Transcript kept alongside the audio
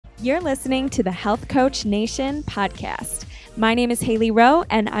You're listening to the Health Coach Nation podcast. My name is Haley Rowe,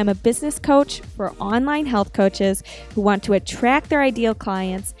 and I'm a business coach for online health coaches who want to attract their ideal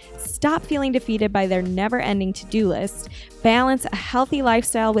clients, stop feeling defeated by their never-ending to-do list, balance a healthy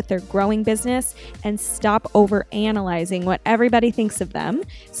lifestyle with their growing business, and stop overanalyzing what everybody thinks of them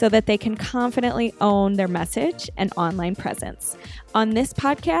so that they can confidently own their message and online presence. On this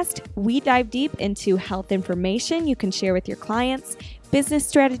podcast, we dive deep into health information you can share with your clients, business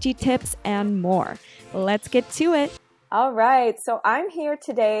strategy tips, and more. Let's get to it. All right, so I'm here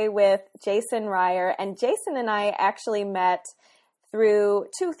today with Jason Ryer, and Jason and I actually met through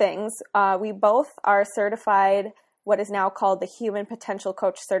two things. We both are certified what is now called the Human Potential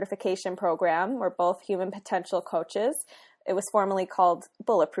Coach Certification Program. We're both human potential coaches. It was formerly called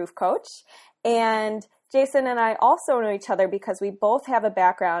Bulletproof Coach. And Jason and I also know each other because we both have a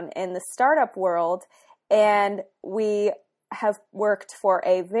background in the startup world, and we have worked for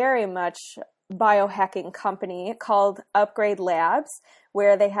a very much biohacking company called Upgrade Labs,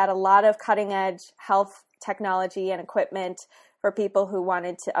 where they had a lot of cutting edge health technology and equipment for people who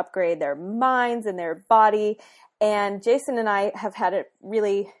wanted to upgrade their minds and their body. And Jason and I have had a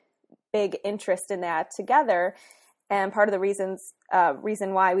really big interest in that together. And part of the reason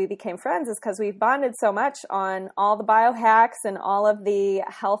why we became friends is because we've bonded so much on all the biohacks and all of the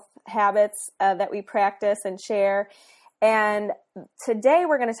health habits that we practice and share. And today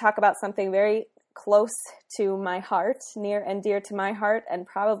we're going to talk about something very close to my heart, near and dear to my heart, and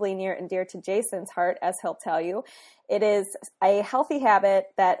probably near and dear to Jason's heart, as he'll tell you. It is a healthy habit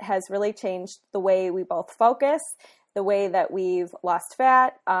that has really changed the way we both focus, the way that we've lost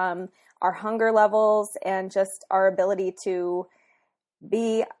fat, our hunger levels, and just our ability to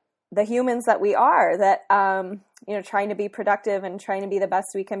be the humans that we are, that, trying to be productive and trying to be the best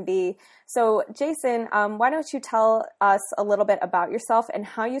we can be. So Jason, why don't you tell us a little bit about yourself and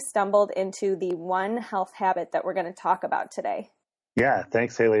how you stumbled into the one health habit that we're going to talk about today? Yeah,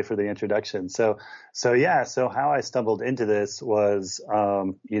 thanks, Haley, for the introduction. So how I stumbled into this was,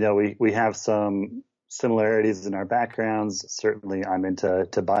 we have some similarities in our backgrounds. Certainly, I'm into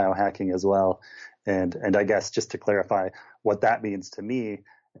biohacking as well. And I guess just to clarify what that means to me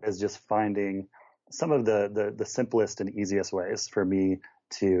is just finding some of the simplest and easiest ways for me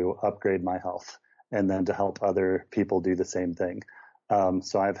to upgrade my health and then to help other people do the same thing.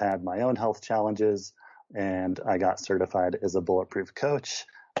 So I've had my own health challenges, and I got certified as a Bulletproof coach,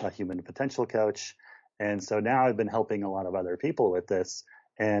 a human potential coach. And so now I've been helping a lot of other people with this.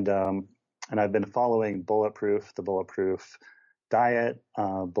 And I've been following the Bulletproof diet,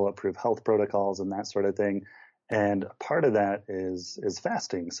 Bulletproof health protocols, and that sort of thing. And part of that is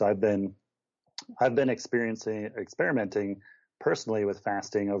fasting. So I've been experimenting personally with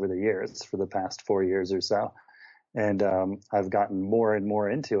fasting over the years for the past 4 years or so. And I've gotten more and more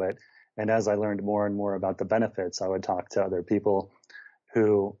into it. And as I learned more and more about the benefits, I would talk to other people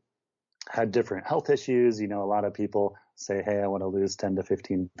who had different health issues. A lot of people say, hey, I want to lose 10 to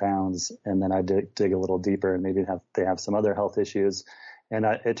 15 pounds. And then I dig a little deeper and maybe they have some other health issues. And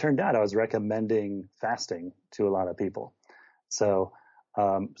it turned out I was recommending fasting to a lot of people. So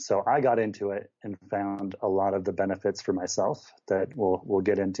I got into it and found a lot of the benefits for myself that we'll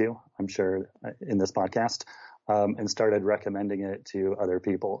get into, I'm sure, in this podcast, and started recommending it to other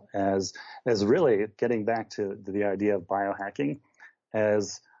people as really getting back to the idea of biohacking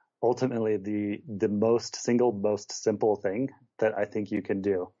as ultimately the most simple thing that I think you can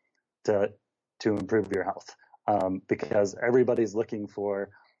do to improve your health. Because everybody's looking for,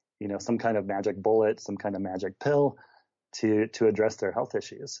 some kind of magic bullet, some kind of magic pill to address their health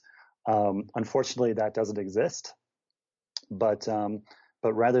issues. Unfortunately, that doesn't exist. But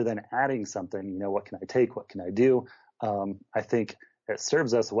rather than adding something, what can I take? What can I do? I think it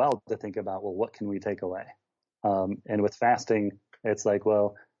serves us well to think about, well, what can we take away? And with fasting, it's like,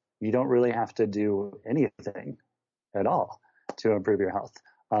 well, you don't really have to do anything at all to improve your health.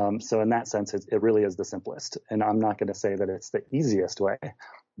 So in that sense, it really is the simplest. And I'm not going to say that it's the easiest way,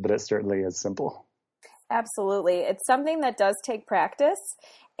 but it certainly is simple. Absolutely. It's something that does take practice.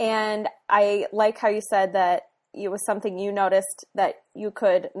 And I like how you said that it was something you noticed that you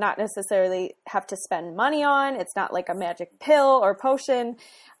could not necessarily have to spend money on. It's not like a magic pill or potion.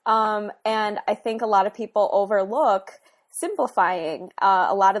 And I think a lot of people overlook simplifying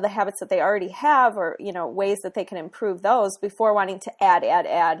a lot of the habits that they already have, or ways that they can improve those before wanting to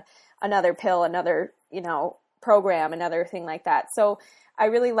add another pill, another program, another thing like that. So I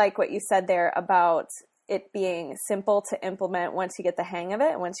really like what you said there about it being simple to implement once you get the hang of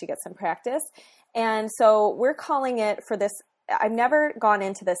it, once you get some practice. And so we're calling it, for this I've never gone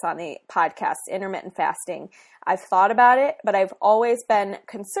into this on the podcast, intermittent fasting. I've thought about it, but I've always been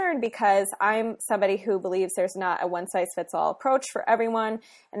concerned because I'm somebody who believes there's not a one-size-fits-all approach for everyone.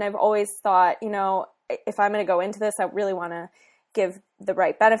 And I've always thought, if I'm going to go into this, I really want to give the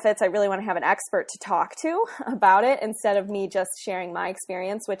right benefits. I really want to have an expert to talk to about it instead of me just sharing my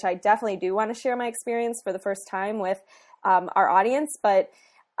experience, which I definitely do want to share my experience for the first time with our audience. But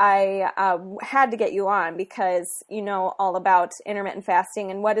I had to get you on because you know all about intermittent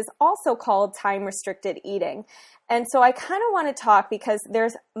fasting and what is also called time-restricted eating. And so I kind of want to talk because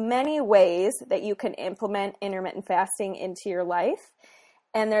there's many ways that you can implement intermittent fasting into your life.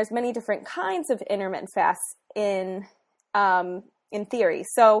 And there's many different kinds of intermittent fasts in theory.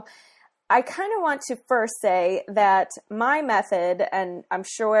 So I kind of want to first say that my method, and I'm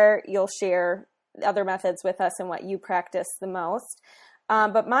sure you'll share other methods with us and what you practice the most,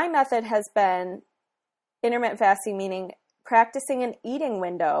 but my method has been intermittent fasting, meaning practicing an eating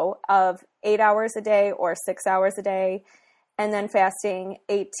window of 8 hours a day or 6 hours a day, and then fasting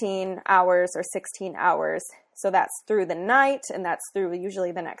 18 hours or 16 hours. So that's through the night, and that's through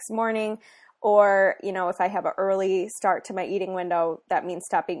usually the next morning. Or, if I have an early start to my eating window, that means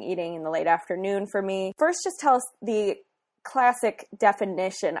stopping eating in the late afternoon for me. First, just tell us the classic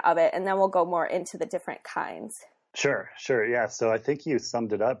definition of it, and then we'll go more into the different kinds. Sure. Yeah. So I think you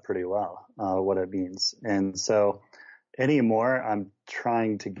summed it up pretty well, what it means. And so anymore, I'm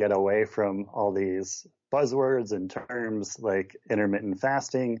trying to get away from all these buzzwords and terms like intermittent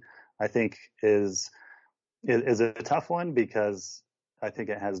fasting. I think is a tough one because I think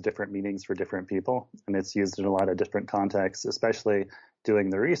it has different meanings for different people, and it's used in a lot of different contexts, especially doing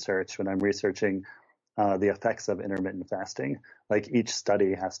the research when I'm researching the effects of intermittent fasting. Like each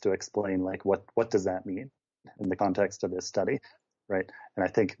study has to explain like what does that mean in the context of this study, right? And I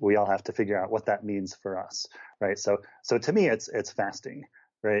think we all have to figure out what that means for us, right? So to me, it's fasting,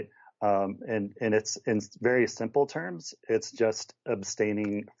 right? And it's in very simple terms, it's just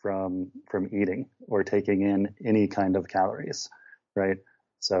abstaining from eating or taking in any kind of calories, right?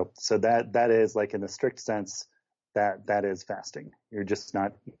 So that is like in the strict sense that is fasting. You're just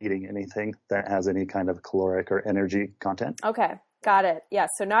not eating anything that has any kind of caloric or energy content. Okay, got it. Yeah,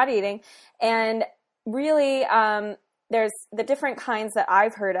 so not eating. And really, there's the different kinds that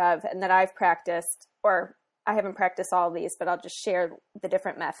I've heard of and that I've practiced, or I haven't practiced all of these, but I'll just share the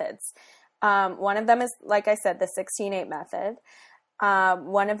different methods. One of them is, like I said, the 16-8 method.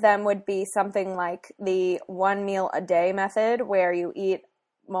 One of them would be something like the 1 meal a day method, where you eat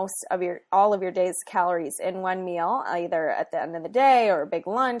all of your day's calories in one meal, either at the end of the day or a big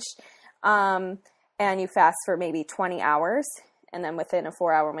lunch, and you fast for maybe 20 hours, and then within a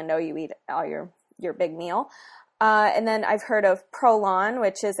 4-hour window, you eat all your big meal. And then I've heard of Prolon,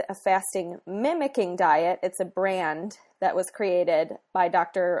 which is a fasting mimicking diet. It's a brand that was created by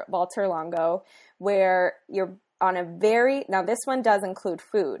Dr. Walter Longo, where you're on now this one does include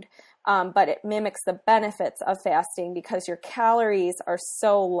food, but it mimics the benefits of fasting because your calories are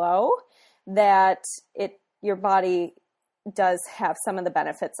so low that your body does have some of the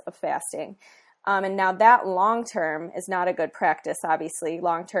benefits of fasting. And now that long-term is not a good practice, obviously.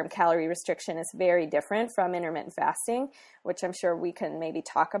 Long-term calorie restriction is very different from intermittent fasting, which I'm sure we can maybe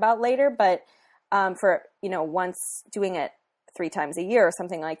talk about later. But for, once doing it 3 times a year or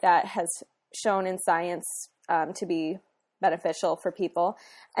something like that has shown in science to be beneficial for people.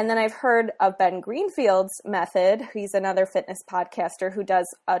 And then I've heard of Ben Greenfield's method. He's another fitness podcaster who does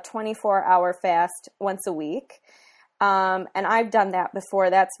a 24-hour fast once a week. And I've done that before.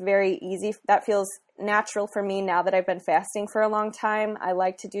 That's very easy. That feels natural for me now that I've been fasting for a long time. I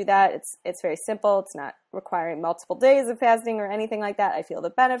like to do that. It's very simple. It's not requiring multiple days of fasting or anything like that. I feel the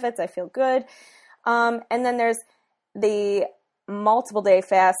benefits. I feel good. And then there's the multiple day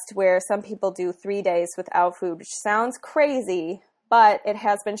fast where some people do 3 days without food, which sounds crazy, but it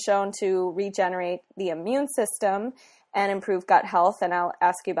has been shown to regenerate the immune system and improve gut health. And I'll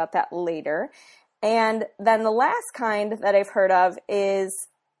ask you about that later. And then the last kind that I've heard of is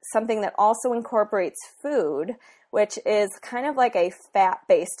something that also incorporates food, which is kind of like a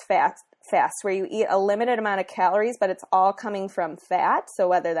fat-based fast where you eat a limited amount of calories, but it's all coming from fat. So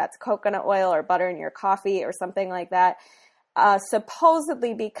whether that's coconut oil or butter in your coffee or something like that,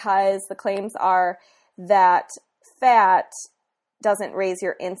 supposedly because the claims are that fat doesn't raise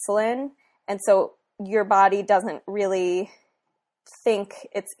your insulin, and so your body doesn't really think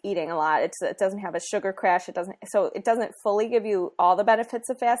it's eating a lot. It doesn't have a sugar crash. It doesn't fully give you all the benefits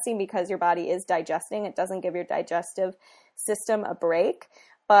of fasting because your body is digesting. It doesn't give your digestive system a break.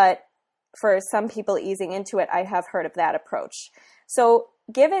 But for some people easing into it, I have heard of that approach. So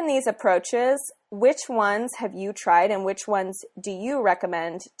given these approaches, which ones have you tried and which ones do you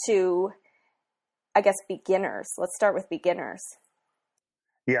recommend to, I guess, beginners? Let's start with beginners.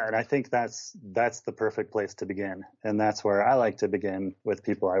 Yeah, and I think that's the perfect place to begin. And that's where I like to begin with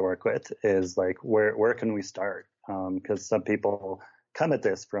people I work with, is like, where can we start? Because some people come at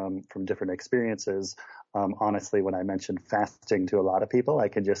this from different experiences. Honestly, when I mentioned fasting to a lot of people, I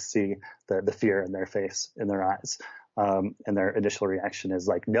can just see the fear in their face, in their eyes. And their initial reaction is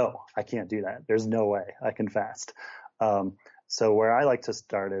like, no, I can't do that. There's no way I can fast. So where I like to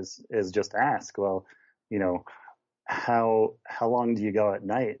start is just ask, well, you know, how long do you go at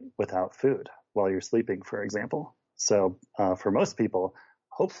night without food while you're sleeping, for example? So for most people,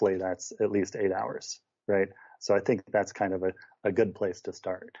 hopefully that's at least 8 hours, right? So I think that's kind of a good place to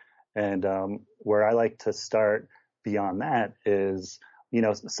start. And where I like to start beyond that is, you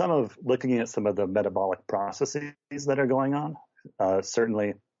know, looking at some of the metabolic processes that are going on.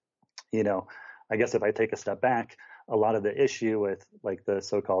 Certainly, you know, I guess if I take a step back, a lot of the issue with like the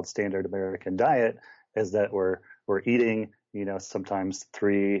so-called standard American diet is that we're eating, you know, sometimes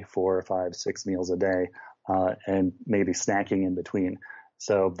 3, 4, 5, 6 meals a day, and maybe snacking in between.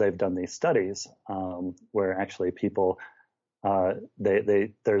 So they've done these studies where actually people,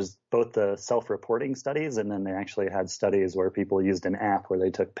 there's both the self-reporting studies, and then they actually had studies where people used an app where they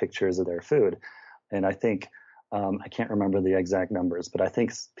took pictures of their food. And I think, I can't remember the exact numbers, but I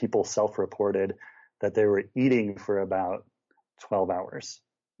think people self-reported that they were eating for about 12 hours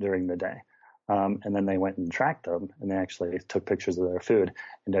during the day. And then they went and tracked them, and they actually took pictures of their food,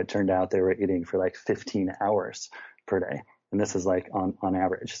 and it turned out they were eating for like 15 hours per day. And this is like on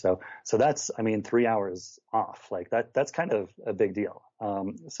average. So that's, I mean, 3 hours off, like that's kind of a big deal.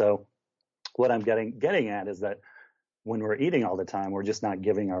 So what I'm getting at is that when we're eating all the time, we're just not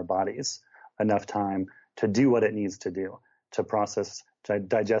giving our bodies enough time to do what it needs to do, to process, to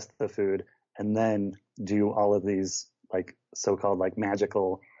digest the food, and then do all of these like so-called like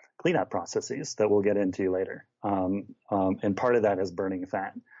magical cleanup processes that we'll get into later. And part of that is burning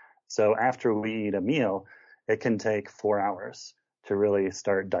fat. So after we eat a meal, it can take 4 hours to really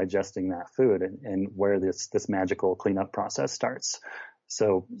start digesting that food, and where this magical cleanup process starts.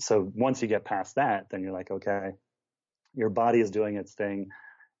 So once you get past that, then you're like, okay, your body is doing its thing.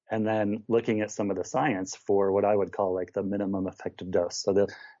 And then looking at some of the science for what I would call like the minimum effective dose. So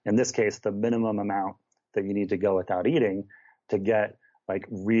in this case, the minimum amount that you need to go without eating to get like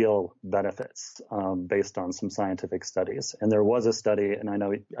real benefits based on some scientific studies. And there was a study, and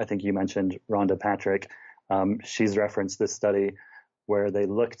I think you mentioned Rhonda Patrick. She's referenced this study where they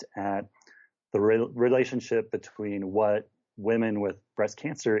looked at the relationship between what women with breast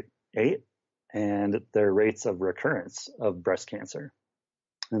cancer ate and their rates of recurrence of breast cancer.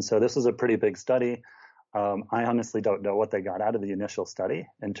 And so this is a pretty big study. I honestly don't know what they got out of the initial study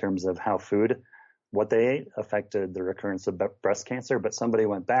in terms of how what they ate affected the recurrence of breast cancer. But somebody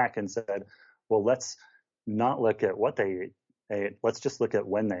went back and said, well, let's not look at what they ate. Let's just look at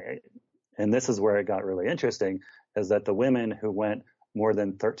when they ate. And this is where it got really interesting, is that the women who went more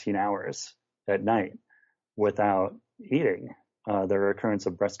than 13 hours at night without eating, their recurrence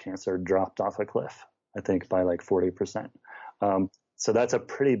of breast cancer dropped off a cliff, I think by like 40%. So that's a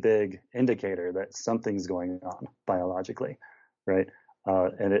pretty big indicator that something's going on biologically, right?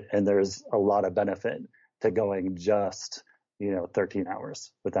 And there's a lot of benefit to going just, 13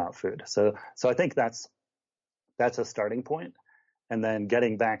 hours without food. So I think that's a starting point. And then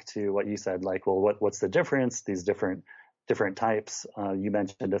getting back to what you said, like, well, what's the difference? These different types. You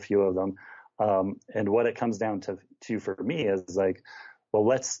mentioned a few of them. And what it comes down to for me is like, well,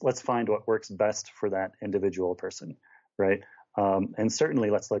 let's find what works best for that individual person, right? And certainly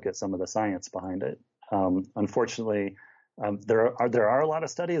let's look at some of the science behind it. Unfortunately, there are a lot of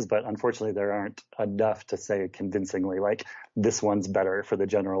studies, but unfortunately there aren't enough to say convincingly like this one's better for the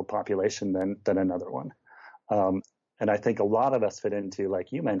general population than another one. And I think a lot of us fit into,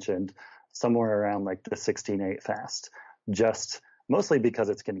 like you mentioned, somewhere around like the 16/8 fast, just mostly because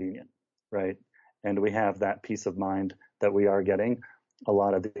it's convenient, right? And we have that peace of mind that we are getting a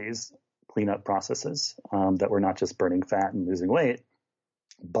lot of these cleanup processes, that we're not just burning fat and losing weight,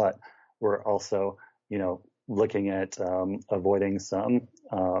 but we're also, looking at avoiding some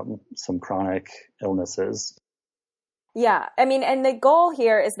chronic illnesses. Yeah. I mean, and the goal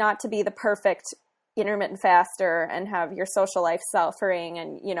here is not to be the perfect intermittent faster and have your social life suffering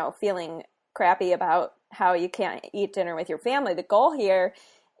and, feeling crappy about how you can't eat dinner with your family. The goal here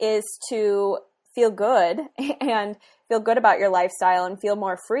is to feel good and feel good about your lifestyle and feel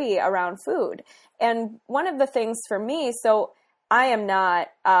more free around food. And one of the things for me, so I am not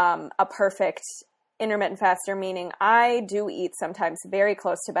a perfect intermittent faster, meaning I do eat sometimes very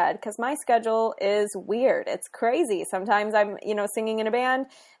close to bed because my schedule is weird. It's crazy. Sometimes I'm, singing in a band.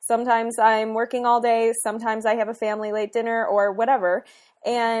 Sometimes I'm working all day. Sometimes I have a family late dinner or whatever.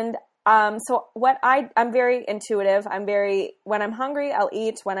 And so I'm very intuitive. When I'm hungry, I'll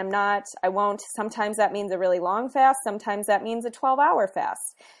eat. When I'm not, I won't. Sometimes that means a really long fast. Sometimes that means a 12-hour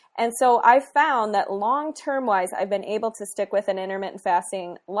fast. And so I've found that long-term wise, I've been able to stick with an intermittent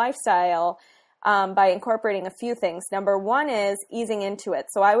fasting lifestyle by incorporating a few things. Number one is easing into it.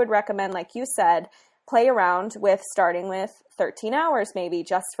 So I would recommend, like you said, play around with starting with 13 hours, maybe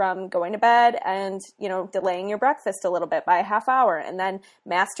just from going to bed and, delaying your breakfast a little bit by a half hour, and then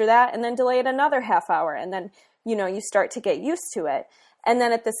master that and then delay it another half hour. And then, you start to get used to it. And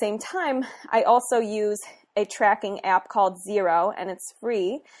then at the same time, I also use a tracking app called Zero, and it's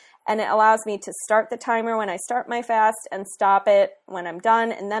free. And it allows me to start the timer when I start my fast and stop it when I'm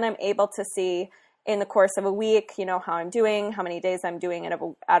done. And then I'm able to see in the course of a week, how I'm doing, how many days I'm doing it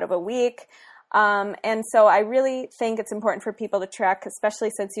out of a week. And so I really think it's important for people to track, especially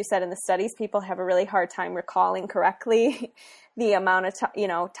since you said in the studies, people have a really hard time recalling correctly the amount of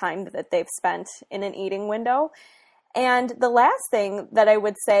time that they've spent in an eating window. And the last thing that I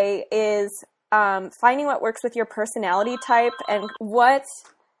would say is finding what works with your personality type and what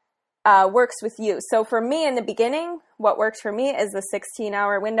works with you. So for me in the beginning, what works for me is the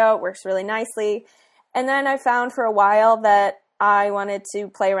 16-hour window. It works really nicely. And then I found for a while that I wanted to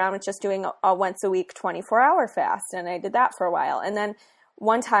play around with just doing a once a week 24-hour fast. And I did that for a while. And then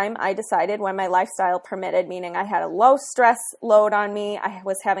one time I decided when my lifestyle permitted, meaning I had a low stress load on me, I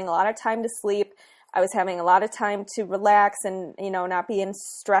was having a lot of time to sleep, I was having a lot of time to relax and, not be in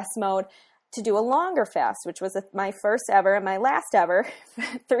stress mode, to do a longer fast, which was my first ever and my last ever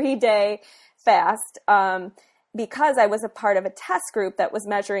 3-day fast, because I was a part of a test group that was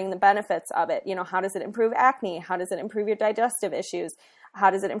measuring the benefits of it. How does it improve acne? How does it improve your digestive issues? How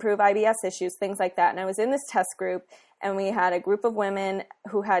does it improve IBS issues? Things like that. And I was in this test group, and we had a group of women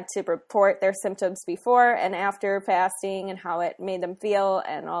who had to report their symptoms before and after fasting and how it made them feel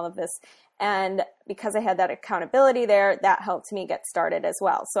and all of this. And because I had that accountability there, that helped me get started as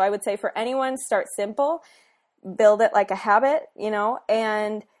well. So I would say for anyone, start simple, build it like a habit,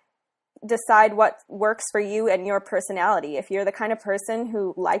 and decide what works for you and your personality. If you're the kind of person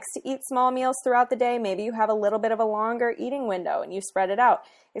who likes to eat small meals throughout the day, maybe you have a little bit of a longer eating window and you spread it out.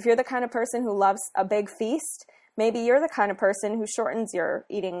 If you're the kind of person who loves a big feast, maybe you're the kind of person who shortens your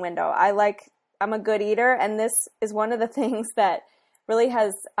eating window. I'm a good eater, and this is one of the things that really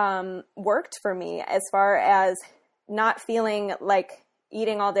has worked for me as far as not feeling like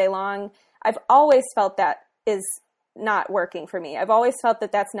eating all day long. I've always felt that is not working for me. I've always felt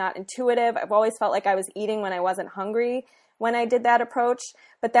that that's not intuitive. I've always felt like I was eating when I wasn't hungry when I did that approach.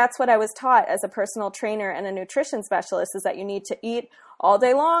 But that's what I was taught as a personal trainer and a nutrition specialist, is that you need to eat all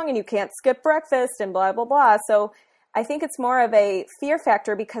day long and you can't skip breakfast and blah, blah, blah. So I think it's more of a fear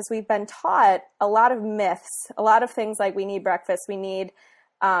factor because we've been taught a lot of myths, a lot of things like we need breakfast, we need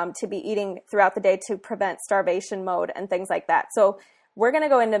to be eating throughout the day to prevent starvation mode and things like that. So we're going to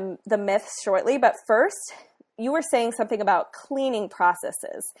go into the myths shortly, but first, you were saying something about cleaning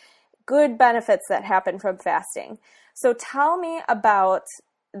processes, good benefits that happen from fasting. So tell me about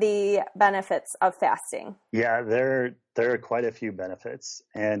the benefits of fasting. Yeah, there are quite a few benefits,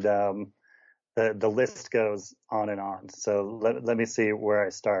 and the list goes on and on. So let me see where I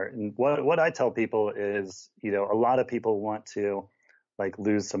start. And what I tell people is, a lot of people want to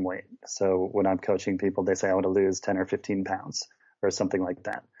lose some weight. So when I'm coaching people, they say I want to lose 10 or 15 pounds or something like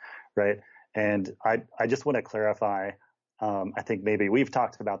that, right? And I just want to clarify, I think maybe we've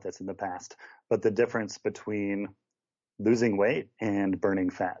talked about this in the past, but the difference between losing weight and burning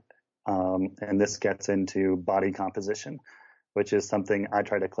fat. And this gets into body composition, which is something I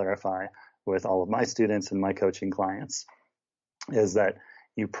try to clarify with all of my students and my coaching clients, is that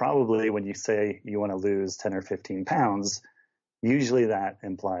you probably, when you say you want to lose 10 or 15 pounds, usually that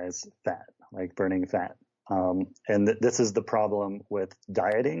implies fat, like burning fat. And this is the problem with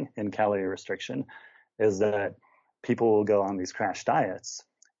dieting and calorie restriction, is that people will go on these crash diets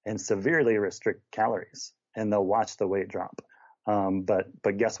and severely restrict calories, and they'll watch the weight drop.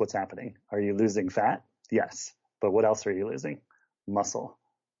 But guess what's happening? Are you losing fat? Yes. But what else are you losing? Muscle,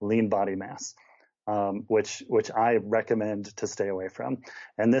 lean body mass, which I recommend to stay away from.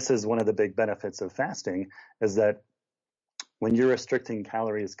 And this is one of the big benefits of fasting, is that when you're restricting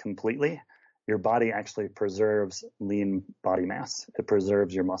calories completely, your body actually preserves lean body mass. It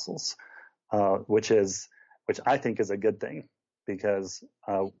preserves your muscles, which I think is a good thing, because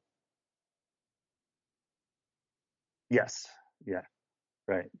yes, yeah,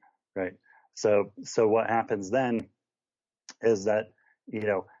 right. So what happens then is that,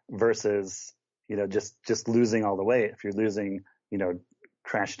 versus, just losing all the weight, if you're losing,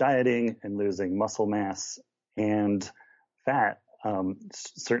 crash dieting and losing muscle mass and fat,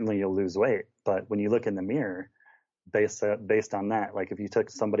 certainly you'll lose weight. But when you look in the mirror, based on that, like if you took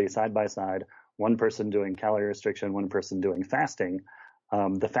somebody side by side, one person doing calorie restriction, one person doing fasting,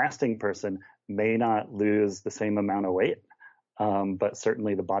 the fasting person may not lose the same amount of weight, but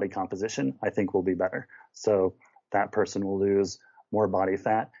certainly the body composition, I think, will be better. So that person will lose more body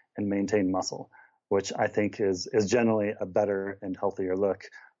fat and maintain muscle, which I think is generally a better and healthier look,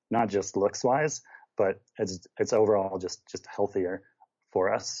 not just looks wise, but it's overall just healthier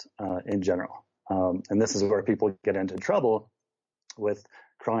for us in general. And this is where people get into trouble with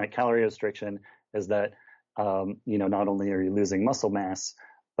chronic calorie restriction, is that not only are you losing muscle mass,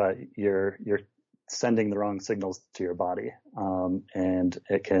 but you're sending the wrong signals to your body, and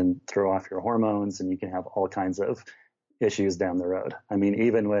it can throw off your hormones, and you can have all kinds of issues down the road. I mean,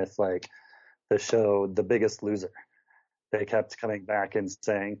 even with like the show The Biggest Loser, they kept coming back and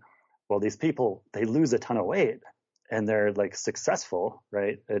saying, well, these people, they lose a ton of weight and they're like successful,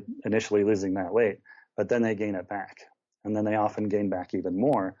 right, at initially losing that weight, but then they gain it back. And then they often gain back even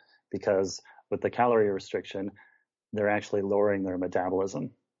more, because with the calorie restriction, they're actually lowering their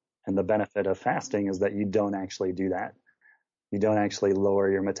metabolism. And the benefit of fasting is that you don't actually do that. You don't actually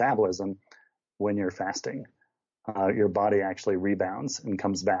lower your metabolism when you're fasting. Your body actually rebounds and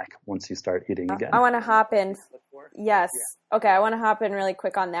comes back once you start eating again. I want to hop in. Yes. Yeah. Okay. I want to hop in really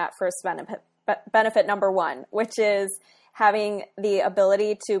quick on that first benefit number one, which is having the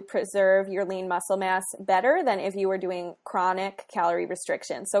ability to preserve your lean muscle mass better than if you were doing chronic calorie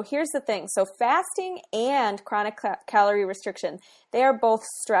restriction. So here's the thing. So fasting and chronic calorie restriction, they are both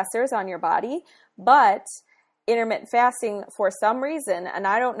stressors on your body, but intermittent fasting, for some reason, and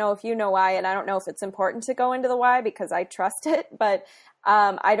I don't know if you know why, and I don't know if it's important to go into the why because I trust it, but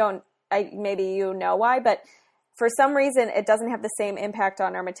maybe you know why, but for some reason it doesn't have the same impact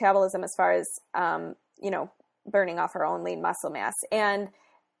on our metabolism as far as, burning off our own lean muscle mass. And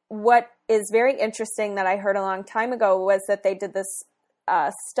what is very interesting that I heard a long time ago was that they did this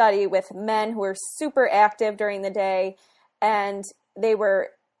study with men who were super active during the day, and they were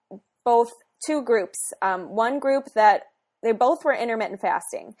both two groups. One group that they both were intermittent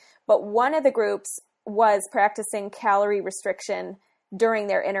fasting, but one of the groups was practicing calorie restriction during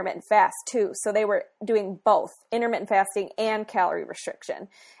their intermittent fast too. So they were doing both intermittent fasting and calorie restriction.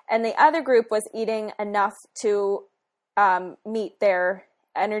 And the other group was eating enough to meet their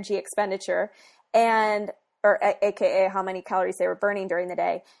energy expenditure, or AKA how many calories they were burning during the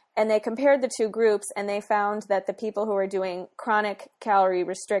day. And they compared the two groups, and they found that the people who were doing chronic calorie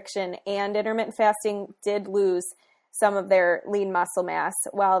restriction and intermittent fasting did lose some of their lean muscle mass,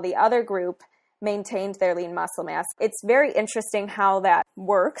 while the other group maintained their lean muscle mass. It's very interesting how that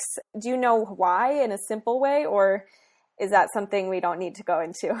works. Do you know why in a simple way, or is that something we don't need to go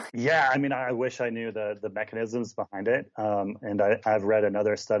into? Yeah, I mean, I wish I knew the mechanisms behind it. And I've read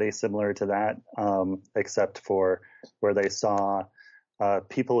another study similar to that, except for where they saw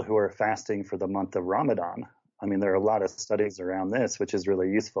people who are fasting for the month of Ramadan. I mean, there are a lot of studies around this, which is really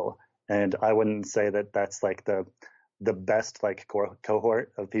useful. And I wouldn't say that that's like the best like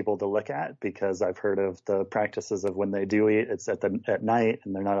cohort of people to look at, because I've heard of the practices of when they do eat, it's at night,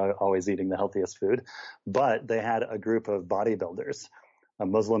 and they're not always eating the healthiest food. But they had a group of bodybuilders,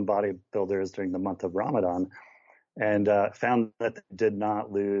 Muslim bodybuilders, during the month of Ramadan, and found that they did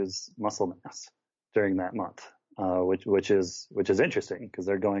not lose muscle mass during that month, which is interesting, because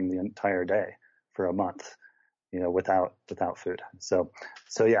they're going the entire day for a month, without food. So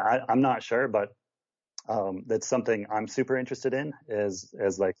yeah, I'm not sure, but that's something I'm super interested in, as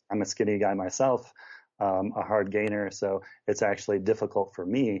like I'm a skinny guy myself, a hard gainer. So it's actually difficult for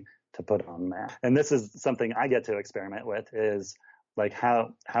me to put on mass. And this is something I get to experiment with, is like,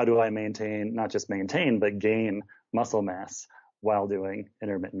 how do I not just maintain, but gain muscle mass while doing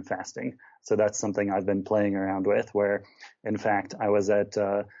intermittent fasting? So that's something I've been playing around with, where in fact I was at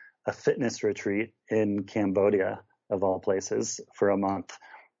a fitness retreat in Cambodia, of all places, for a month.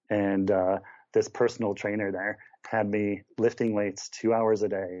 And this personal trainer there had me lifting weights 2 hours a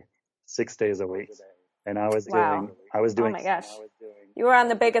day, 6 days a week. And I was doing, oh my gosh. You were on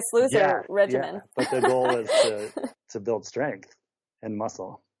the Biggest Loser regimen. Yeah. But the goal was to build strength and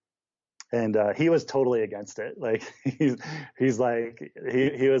muscle. And he was totally against it. Like he's like,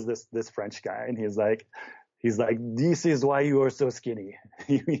 he was this French guy, and he's like, this is why you are so skinny.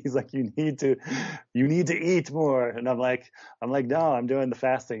 He's like, you need to eat more. And I'm like, no, I'm doing the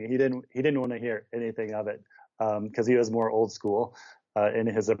fasting. He didn't want to hear anything of it, because he was more old school. in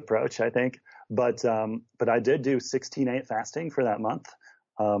his approach, I think. But I did do 16/8 fasting for that month.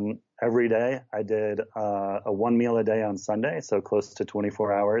 Every day I did a one meal a day on Sunday, so close to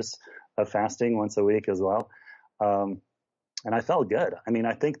 24 hours of fasting once a week as well. And I felt good. I mean,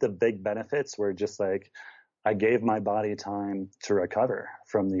 I think the big benefits were just like I gave my body time to recover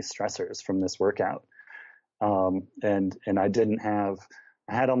from these stressors from this workout. And I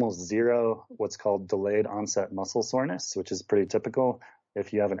had almost zero what's called delayed onset muscle soreness, which is pretty typical.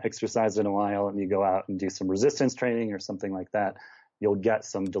 If you haven't exercised in a while and you go out and do some resistance training or something like that, you'll get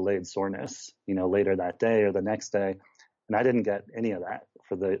some delayed soreness, later that day or the next day. And I didn't get any of that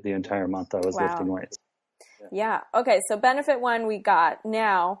for the entire month I was lifting weights. Yeah. Okay. So benefit one we got.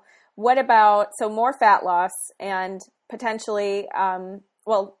 Now, what about, more fat loss and potentially fat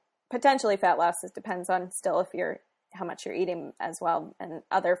loss. It depends on still how much you're eating as well, and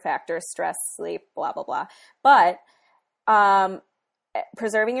other factors, stress, sleep, blah, blah, blah. But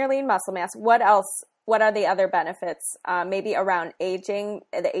preserving your lean muscle mass. What else? What are the other benefits? Maybe around aging,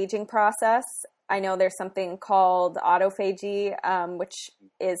 the aging process. I know there's something called autophagy, which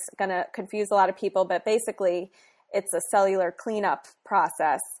is going to confuse a lot of people, but basically it's a cellular cleanup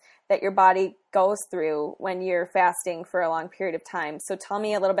process that your body goes through when you're fasting for a long period of time. So tell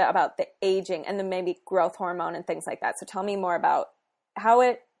me a little bit about the aging and then maybe growth hormone and things like that. So tell me more about how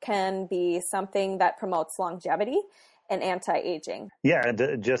it can be something that promotes longevity and anti-aging. Yeah,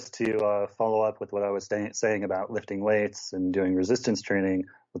 just to follow up with what I was saying about lifting weights and doing resistance training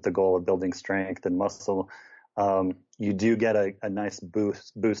with the goal of building strength and muscle, you do get a nice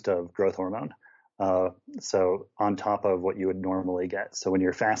boost of growth hormone. So on top of what you would normally get. So when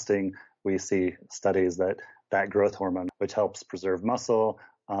you're fasting, we see studies that growth hormone, which helps preserve muscle,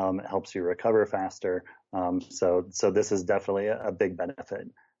 helps you recover faster. So this is definitely a big benefit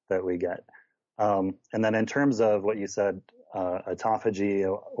that we get. And then in terms of what you said, autophagy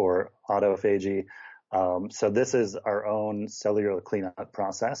or autophagy, so this is our own cellular cleanup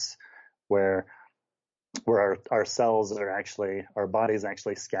process where our cells are actually, our body's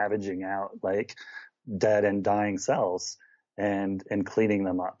actually scavenging out like dead and dying cells and cleaning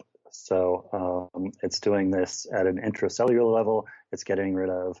them up. So it's doing this at an intracellular level. It's getting rid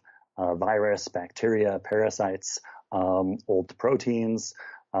of virus, bacteria, parasites, old proteins.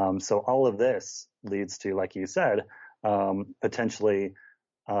 So all of this leads to, like you said, potentially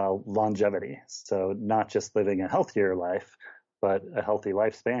longevity. So not just living a healthier life, but a healthy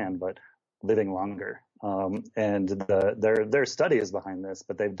lifespan, but living longer. And there are studies behind this,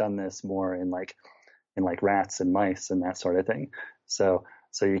 but they've done this more in like rats and mice and that sort of thing. So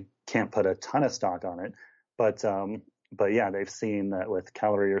you can't put a ton of stock on it, but yeah, they've seen that with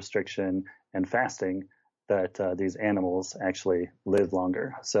calorie restriction and fasting that these animals actually live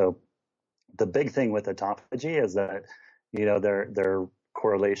longer. So the big thing with autophagy is that, there are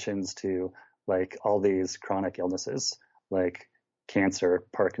correlations to like all these chronic illnesses like cancer,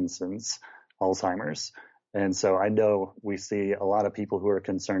 Parkinson's, Alzheimer's. And so I know we see a lot of people who are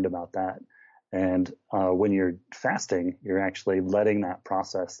concerned about that. And when you're fasting, you're actually letting that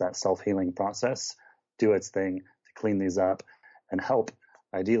process, that self-healing process, do its thing to clean these up and help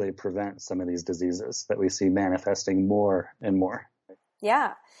ideally prevent some of these diseases that we see manifesting more and more.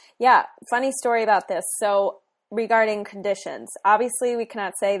 Yeah. Funny story about this. So regarding conditions, obviously we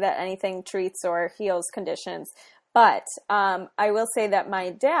cannot say that anything treats or heals conditions, but I will say that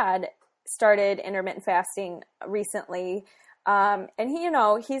my dad started intermittent fasting recently. And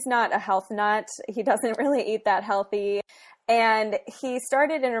he's not a health nut. He doesn't really eat that healthy. And he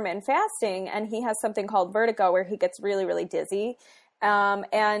started intermittent fasting, and he has something called vertigo where he gets really, really dizzy.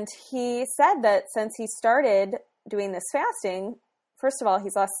 And he said that since he started doing this fasting, first of all,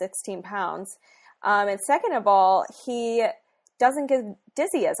 he's lost 16 pounds. And second of all, he doesn't get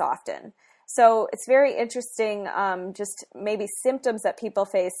dizzy as often. So it's very interesting, just maybe symptoms that people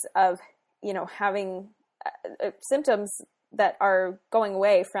face of, having symptoms that are going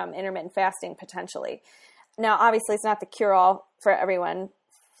away from intermittent fasting potentially. Now, obviously, it's not the cure-all for everyone,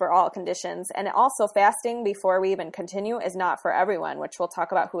 for all conditions. And also fasting, before we even continue, is not for everyone, which we'll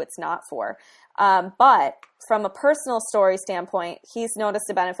talk about who it's not for. But from a personal story standpoint, he's noticed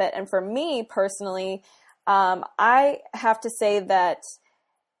a benefit. And for me personally, I have to say that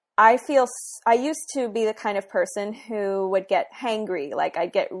I used to be the kind of person who would get hangry. Like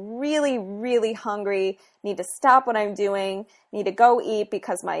I'd get really, really hungry, need to stop what I'm doing, need to go eat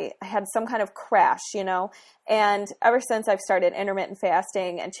because I had some kind of crash, And ever since I've started intermittent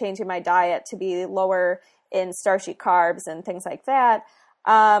fasting and changing my diet to be lower in starchy carbs and things like that,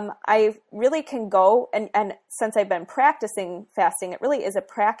 I really can go, and since I've been practicing fasting, it really is a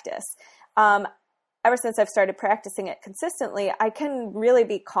practice. ever since I've started practicing it consistently, I can really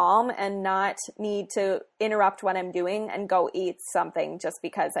be calm and not need to interrupt what I'm doing and go eat something just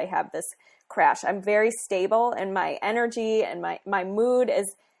because I have this crash. I'm very stable, and my energy and my mood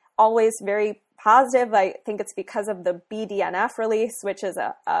is always very positive. I think it's because of the BDNF release, which is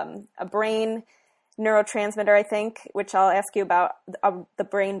a brain neurotransmitter, I think, which I'll ask you about the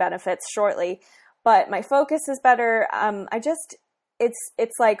brain benefits shortly. But my focus is better.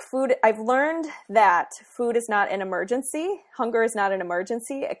 It's like food. I've learned that food is not an emergency. Hunger is not an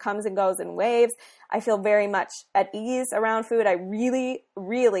emergency. It comes and goes in waves. I feel very much at ease around food. I really,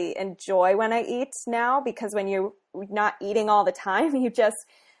 really enjoy when I eat now, because when you're not eating all the time, you just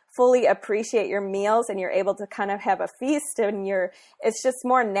fully appreciate your meals and you're able to kind of have a feast, and it's just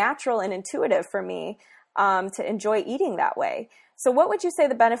more natural and intuitive for me to enjoy eating that way. So what would you say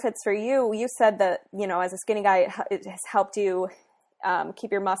the benefits for you? You said that, as a skinny guy, it has helped you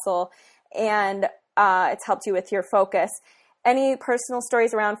keep your muscle, and it's helped you with your focus. Any personal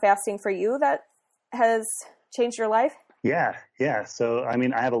stories around fasting for you that has changed your life? Yeah. So, I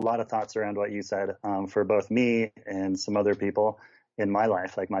have a lot of thoughts around what you said for both me and some other people in my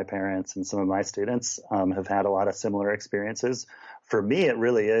life, like my parents and some of my students have had a lot of similar experiences. For me, it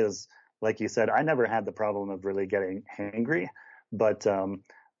really is, like you said, I never had the problem of really getting hangry, but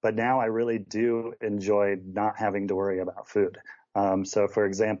now I really do enjoy not having to worry about food. So for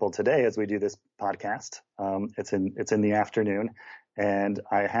example, today, as we do this podcast, it's in the afternoon, and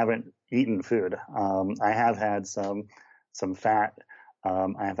I haven't eaten food. I have had some fat.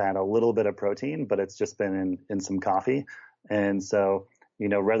 I've had a little bit of protein, but it's just been in some coffee. And so,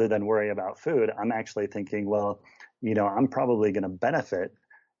 rather than worry about food, I'm actually thinking, well, I'm probably going to benefit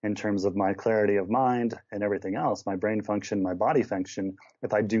in terms of my clarity of mind and everything else, my brain function, my body function,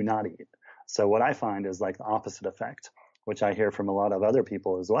 if I do not eat. So what I find is like the opposite effect, which I hear from a lot of other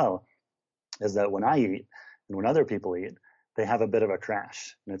people as well, is that when I eat and when other people eat, they have a bit of a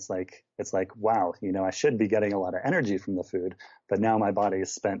crash. And it's like, wow, I should be getting a lot of energy from the food, but now my body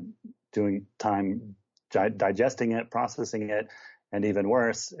is spent doing time digesting it, processing it, and even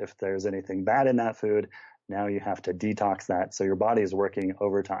worse, if there's anything bad in that food, now you have to detox that. So your body is working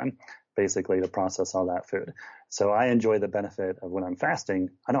overtime, basically, to process all that food. So I enjoy the benefit of when I'm fasting,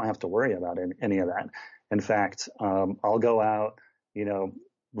 I don't have to worry about any of that. In fact, I'll go out,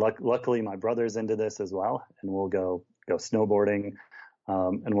 luckily my brother's into this as well, and we'll go snowboarding,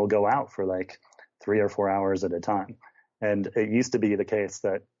 and we'll go out for like 3 or 4 hours at a time. And it used to be the case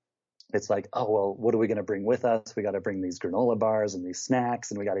that it's like, oh, well, what are we going to bring with us? We got to bring these granola bars and these snacks,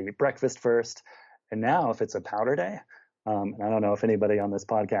 and we got to eat breakfast first. And now if it's a powder day, and I don't know if anybody on this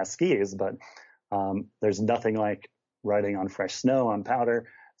podcast skis, but there's nothing like riding on fresh snow on powder.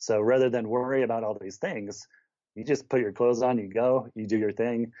 So rather than worry about all these things, you just put your clothes on, you go, you do your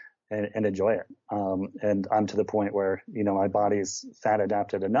thing, and enjoy it. And I'm to the point where, my body's fat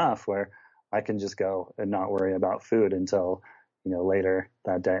adapted enough where I can just go and not worry about food until later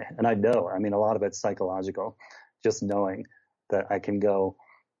that day. And I know, a lot of it's psychological, just knowing that I can go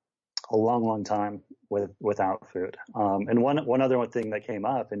a long, long time without food. And one other thing that came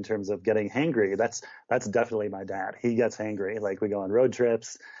up in terms of getting hangry, that's definitely my dad. He gets hangry. Like we go on road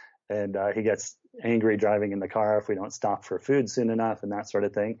trips, and he gets angry driving in the car if we don't stop for food soon enough and that sort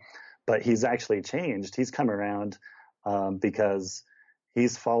of thing. But he's actually changed. He's come around because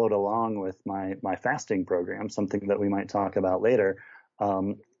he's followed along with my fasting program, something that we might talk about later.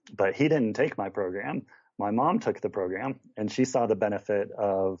 But he didn't take my program. My mom took the program, and she saw the benefit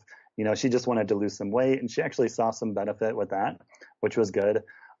of, she just wanted to lose some weight, and she actually saw some benefit with that, which was good.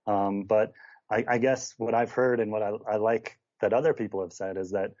 But I guess what I've heard and what I like that other people have said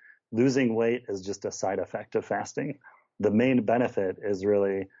is that losing weight is just a side effect of fasting. The main benefit is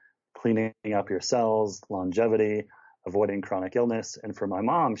really cleaning up your cells, longevity, avoiding chronic illness. And for my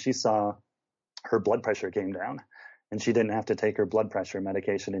mom, she saw her blood pressure came down, and she didn't have to take her blood pressure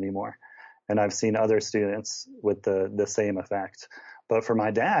medication anymore. And I've seen other students with the same effect. But for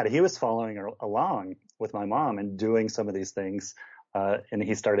my dad, he was following along with my mom and doing some of these things. And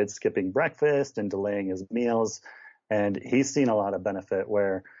he started skipping breakfast and delaying his meals. And he's seen a lot of benefit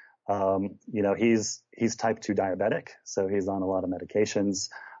where, he's type 2 diabetic. So he's on a lot of medications.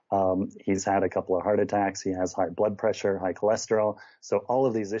 He's had a couple of heart attacks. He has high blood pressure, high cholesterol. So all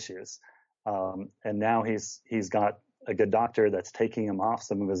of these issues. And now he's got a good doctor that's taking him off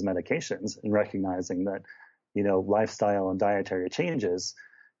some of his medications and recognizing that, lifestyle and dietary changes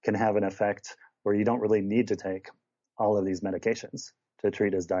can have an effect where you don't really need to take all of these medications to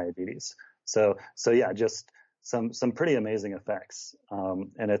treat his diabetes. So yeah, just some pretty amazing effects.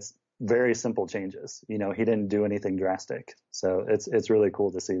 And it's very simple changes. He didn't do anything drastic. So it's really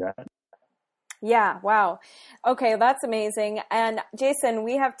cool to see that. Yeah. Wow. Okay. That's amazing. And Jason,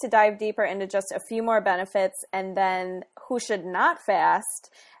 we have to dive deeper into just a few more benefits and then who should not fast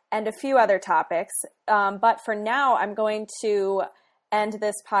and a few other topics. But for now, I'm going to end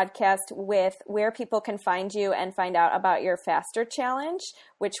this podcast with where people can find you and find out about your Faster Challenge,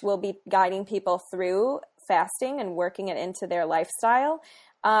 which will be guiding people through fasting and working it into their lifestyle.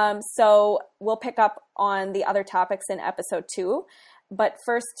 So we'll pick up on the other topics in episode 2. But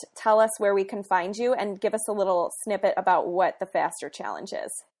first, tell us where we can find you and give us a little snippet about what the Faster Challenge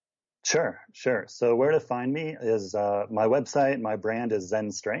is. Sure. So where to find me is my website. My brand is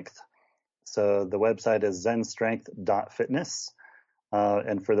Zen Strength. So the website is zenstrength.fitness.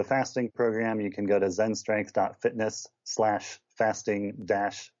 And for the fasting program, you can go to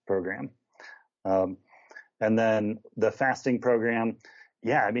zenstrength.fitness/fasting-program. And then the fasting program,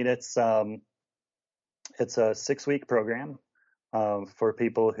 it's a 6-week program. For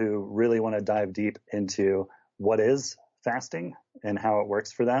people who really want to dive deep into what is fasting and how it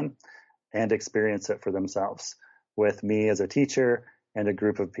works for them and experience it for themselves with me as a teacher and a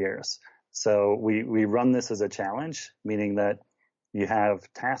group of peers. So we run this as a challenge, meaning that you have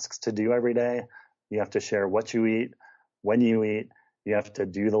tasks to do every day. You have to share what you eat, when you eat. You have to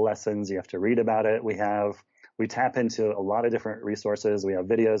do the lessons. You have to read about it. We tap into a lot of different resources. We have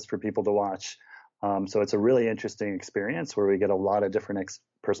videos for people to watch. So it's a really interesting experience where we get a lot of different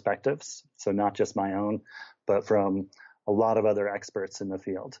perspectives. So not just my own, but from a lot of other experts in the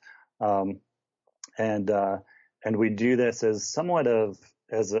field. And we do this as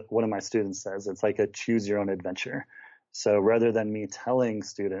as one of my students says, it's like a choose your own adventure. So rather than me telling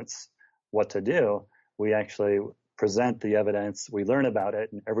students what to do, we actually present the evidence, we learn about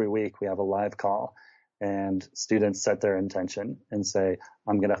it, and every week we have a live call. And students set their intention and say,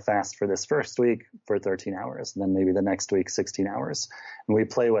 I'm going to fast for this first week for 13 hours, and then maybe the next week, 16 hours. And we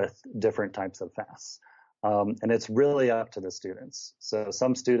play with different types of fasts. And it's really up to the students. So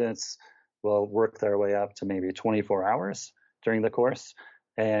some students will work their way up to maybe 24 hours during the course,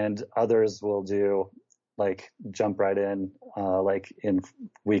 and others will jump right in, in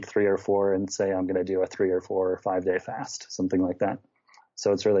week 3 or 4 and say, I'm going to do a 3 or 4 or 5 day fast, something like that.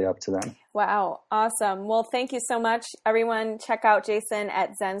 So it's really up to them. Wow. Awesome. Well, thank you so much. Everyone, check out Jason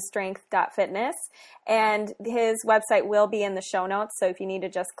at zenstrength.fitness, and his website will be in the show notes. So if you need to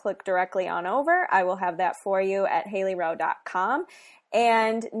just click directly on over, I will have that for you at haleyrowe.com.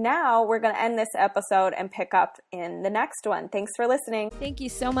 And now we're going to end this episode and pick up in the next one. Thanks for listening. Thank you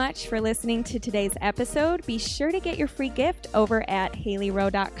so much for listening to today's episode. Be sure to get your free gift over at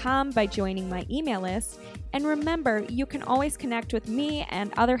haleyrowe.com by joining my email list. And remember, you can always connect with me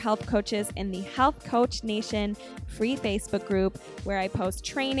and other health coaches in the Health Coach Nation free Facebook group, where I post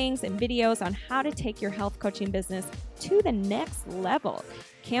trainings and videos on how to take your health coaching business to the next level.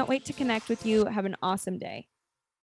 Can't wait to connect with you. Have an awesome day.